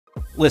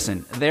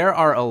Listen, there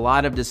are a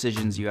lot of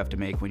decisions you have to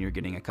make when you're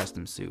getting a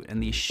custom suit,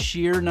 and the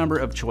sheer number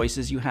of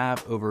choices you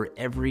have over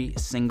every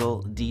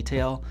single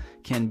detail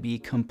can be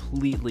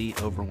completely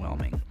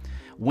overwhelming.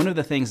 One of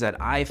the things that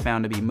I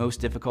found to be most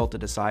difficult to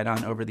decide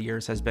on over the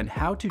years has been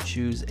how to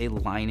choose a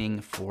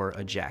lining for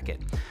a jacket.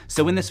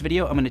 So in this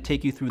video, I'm going to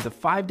take you through the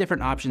 5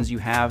 different options you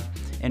have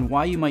and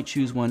why you might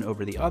choose one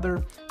over the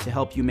other to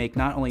help you make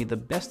not only the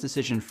best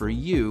decision for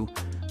you,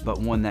 but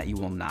one that you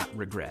will not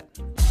regret.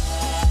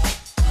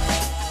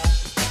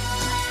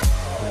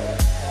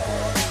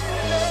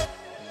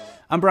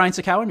 I'm Brian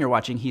Sakow, and you're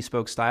watching He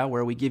Spoke Style,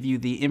 where we give you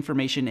the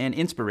information and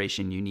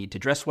inspiration you need to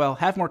dress well,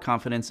 have more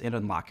confidence, and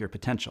unlock your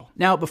potential.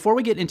 Now, before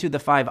we get into the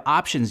 5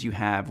 options you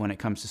have when it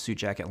comes to suit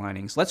jacket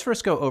linings, let's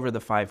first go over the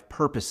 5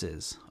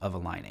 purposes of a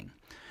lining.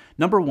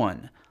 Number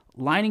 1,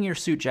 lining your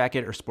suit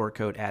jacket or sport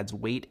coat adds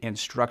weight and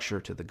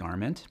structure to the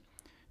garment.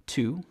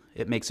 2,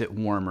 it makes it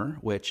warmer,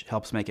 which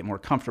helps make it more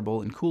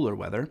comfortable in cooler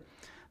weather.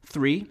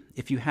 3,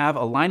 if you have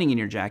a lining in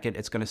your jacket,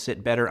 it's going to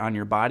sit better on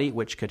your body,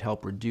 which could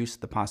help reduce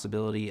the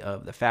possibility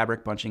of the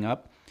fabric bunching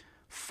up.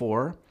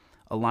 4,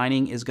 a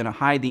lining is going to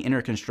hide the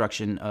inner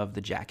construction of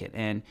the jacket.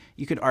 And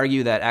you could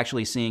argue that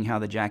actually seeing how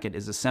the jacket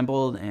is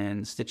assembled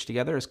and stitched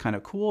together is kind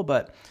of cool,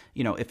 but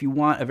if you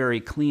want a very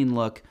clean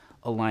look,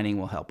 a lining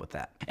will help with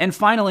that. And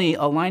finally,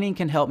 a lining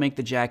can help make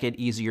the jacket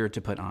easier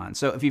to put on.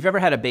 So if you've ever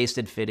had a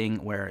basted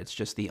fitting where it's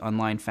just the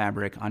unlined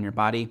fabric on your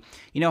body,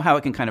 you know how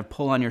it can kind of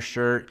pull on your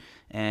shirt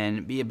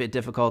and be a bit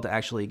difficult to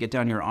actually get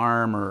down your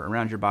arm or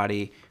around your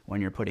body when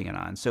you're putting it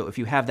on. So if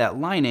you have that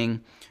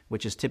lining,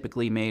 which is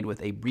typically made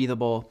with a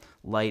breathable,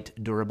 light,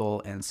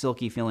 durable, and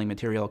silky feeling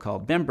material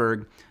called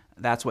Bemberg,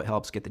 that's what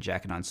helps get the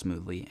jacket on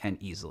smoothly and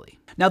easily.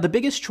 Now, the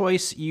biggest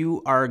choice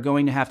you are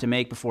going to have to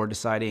make before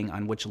deciding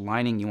on which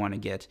lining you want to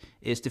get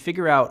is to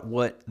figure out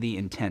what the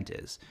intent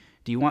is.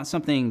 Do you want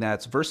something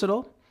that's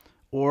versatile,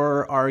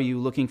 or are you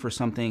looking for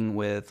something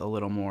with a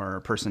little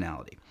more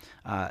personality?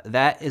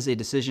 That is a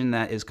decision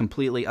that is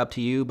completely up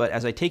to you, but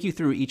as I take you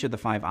through each of the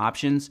 5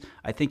 options,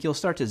 I think you'll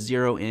start to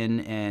zero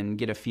in and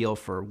get a feel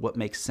for what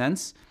makes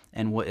sense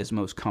and what is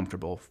most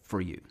comfortable for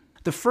you.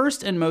 The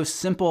first and most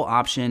simple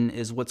option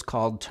is what's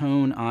called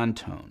tone on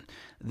tone.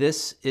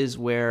 This is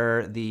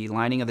where the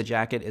lining of the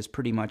jacket is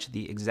pretty much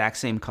the exact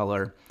same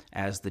color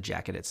as the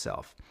jacket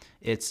itself.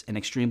 It's an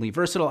extremely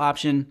versatile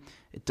option.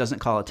 It doesn't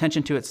call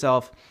attention to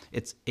itself.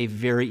 It's a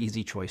very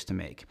easy choice to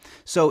make.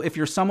 So if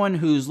you're someone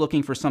who's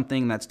looking for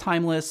something that's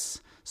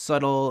timeless,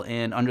 subtle,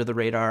 and under the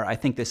radar, I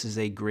think this is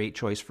a great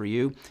choice for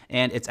you.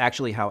 And it's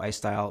actually how I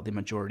style the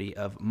majority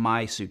of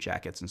my suit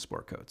jackets and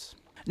sport coats.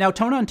 Now,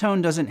 tone on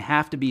tone doesn't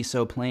have to be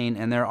so plain,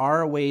 and there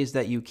are ways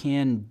that you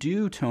can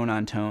do tone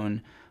on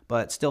tone,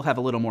 but still have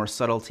a little more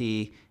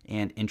subtlety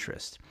and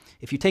interest.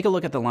 If you take a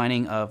look at the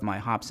lining of my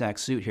Hopsack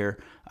suit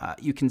here,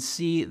 you can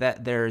see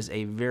that there's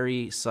a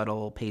very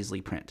subtle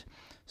paisley print.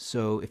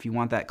 So if you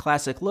want that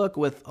classic look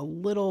with a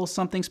little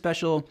something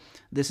special,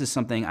 this is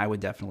something I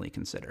would definitely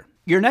consider.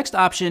 Your next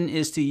option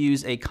is to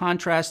use a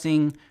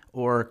contrasting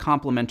or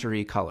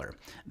complementary color.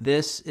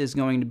 This is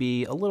going to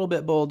be a little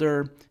bit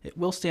bolder. It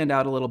will stand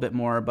out a little bit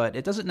more, but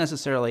it doesn't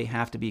necessarily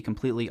have to be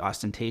completely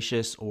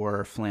ostentatious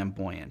or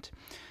flamboyant.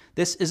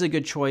 This is a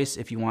good choice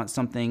if you want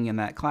something in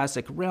that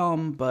classic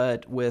realm,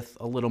 but with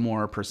a little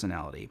more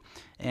personality.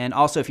 And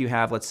also if you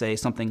have, let's say,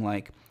 something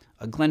like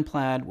a Glen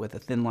plaid with a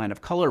thin line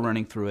of color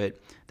running through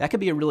it, that could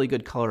be a really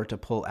good color to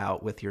pull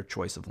out with your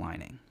choice of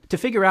lining. To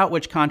figure out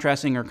which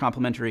contrasting or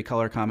complementary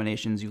color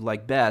combinations you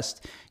like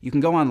best, you can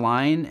go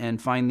online and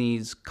find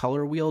these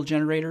color wheel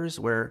generators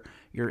where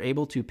you're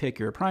able to pick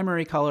your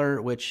primary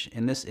color, which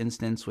in this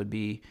instance would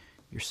be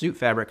your suit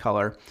fabric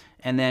color,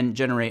 and then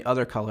generate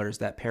other colors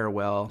that pair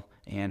well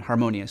and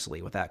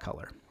harmoniously with that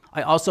color.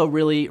 I also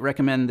really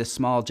recommend this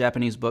small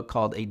Japanese book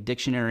called A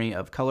Dictionary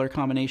of Color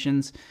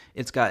Combinations.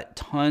 It's got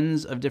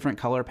tons of different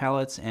color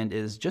palettes and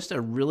is just a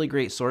really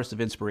great source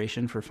of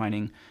inspiration for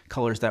finding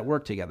colors that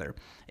work together.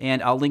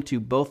 And I'll link to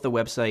both the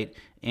website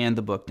and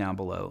the book down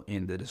below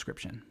in the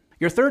description.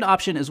 Your third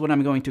option is what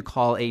I'm going to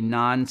call a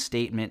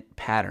non-statement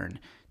pattern.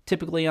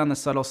 Typically on the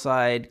subtle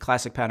side,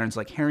 classic patterns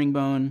like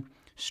herringbone,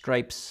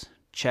 stripes,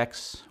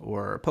 checks,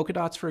 or polka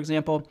dots, for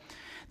example.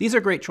 These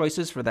are great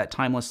choices for that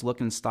timeless look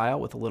and style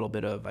with a little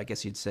bit of, I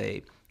guess you'd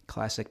say,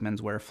 classic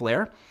menswear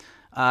flair.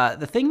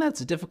 The thing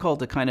that's difficult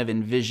to kind of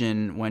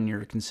envision when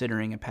you're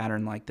considering a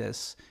pattern like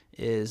this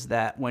is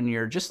that when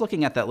you're just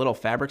looking at that little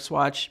fabric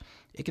swatch,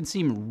 it can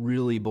seem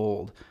really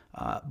bold.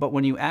 But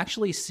when you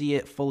actually see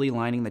it fully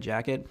lining the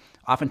jacket,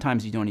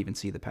 oftentimes you don't even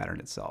see the pattern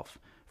itself.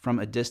 From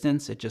a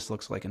distance, it just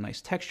looks like a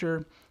nice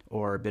texture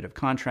or a bit of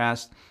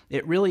contrast.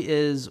 It really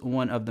is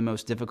one of the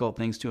most difficult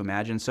things to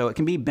imagine, so it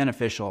can be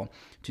beneficial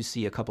to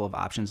see a couple of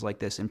options like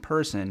this in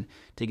person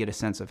to get a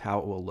sense of how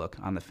it will look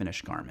on the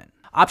finished garment.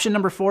 Option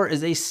number 4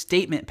 is a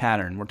statement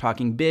pattern. We're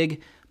talking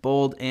big,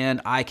 bold,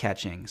 and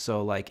eye-catching.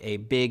 So like a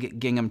big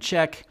gingham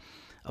check,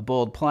 a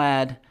bold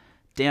plaid,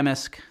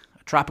 damask,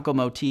 a tropical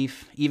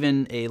motif,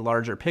 even a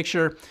larger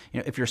picture.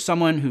 If you're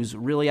someone who's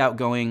really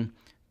outgoing,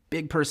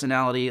 big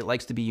personality,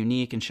 likes to be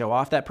unique and show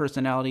off that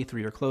personality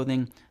through your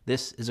clothing,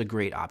 this is a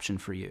great option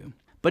for you.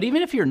 But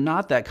even if you're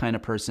not that kind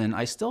of person,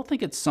 I still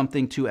think it's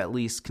something to at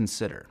least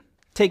consider.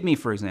 Take me,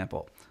 for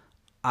example.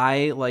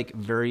 I like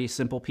very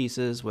simple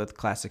pieces with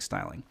classic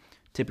styling,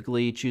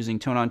 typically choosing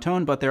tone on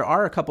tone, but there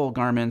are a couple of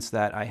garments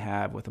that I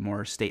have with a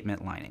more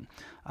statement lining.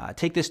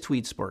 Take this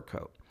tweed sport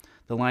coat.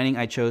 The lining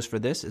I chose for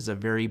this is a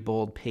very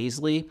bold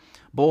paisley,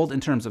 bold in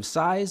terms of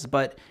size,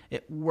 but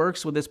it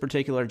works with this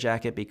particular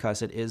jacket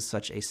because it is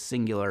such a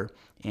singular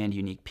and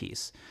unique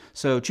piece.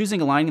 So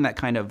choosing a lining that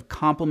kind of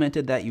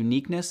complemented that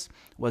uniqueness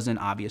was an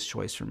obvious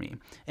choice for me.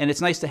 And it's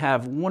nice to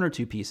have one or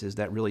two pieces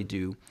that really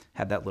do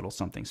have that little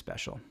something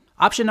special.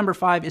 Option number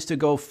 5 is to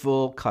go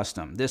full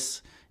custom.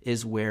 This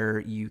is where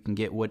you can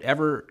get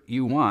whatever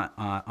you want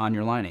on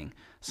your lining.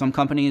 Some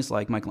companies,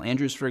 like Michael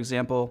Andrews, for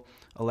example,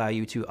 allow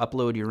you to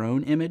upload your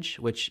own image,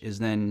 which is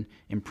then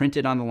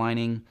imprinted on the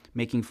lining,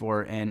 making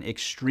for an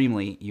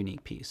extremely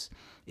unique piece.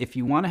 If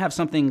you want to have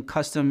something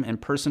custom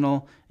and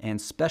personal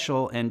and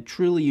special and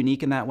truly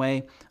unique in that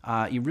way,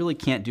 you really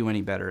can't do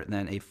any better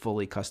than a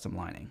fully custom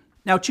lining.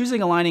 Now,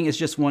 choosing a lining is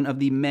just one of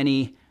the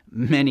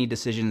many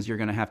decisions you're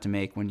going to have to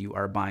make when you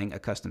are buying a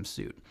custom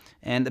suit.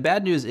 And the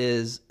bad news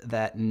is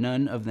that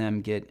none of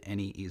them get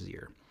any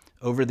easier.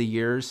 Over the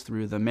years,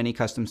 through the many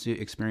custom suit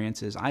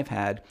experiences I've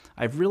had,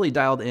 I've really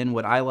dialed in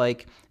what I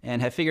like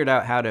and have figured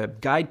out how to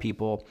guide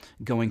people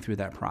going through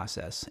that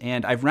process.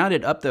 And I've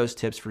rounded up those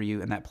tips for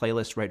you in that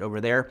playlist right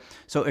over there.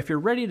 So if you're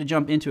ready to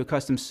jump into a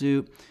custom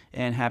suit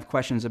and have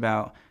questions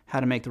about how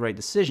to make the right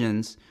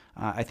decisions,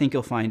 I think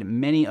you'll find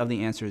many of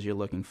the answers you're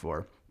looking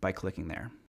for by clicking there.